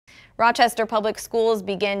Rochester Public Schools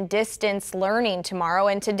begin distance learning tomorrow,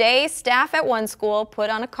 and today staff at one school put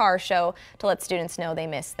on a car show to let students know they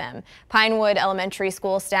miss them. Pinewood Elementary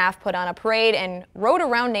school staff put on a parade and rode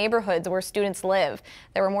around neighborhoods where students live.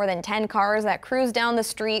 There were more than 10 cars that cruised down the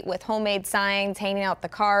street with homemade signs hanging out the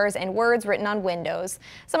cars and words written on windows.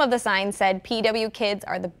 Some of the signs said, "PW kids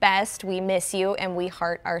are the best, we miss you, and we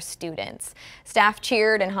heart our students." Staff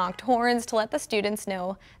cheered and honked horns to let the students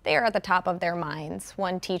know they are at the top of their minds.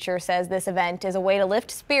 One teacher says this event is a way to lift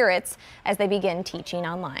spirits as they begin teaching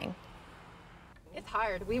online. It's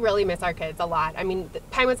hard. We really miss our kids a lot. I mean,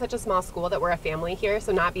 Pinewood's such a small school that we're a family here,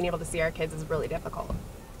 so not being able to see our kids is really difficult.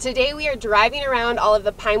 Today we are driving around all of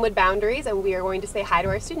the Pinewood boundaries and we are going to say hi to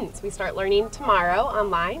our students. We start learning tomorrow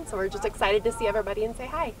online, so we're just excited to see everybody and say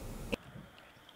hi.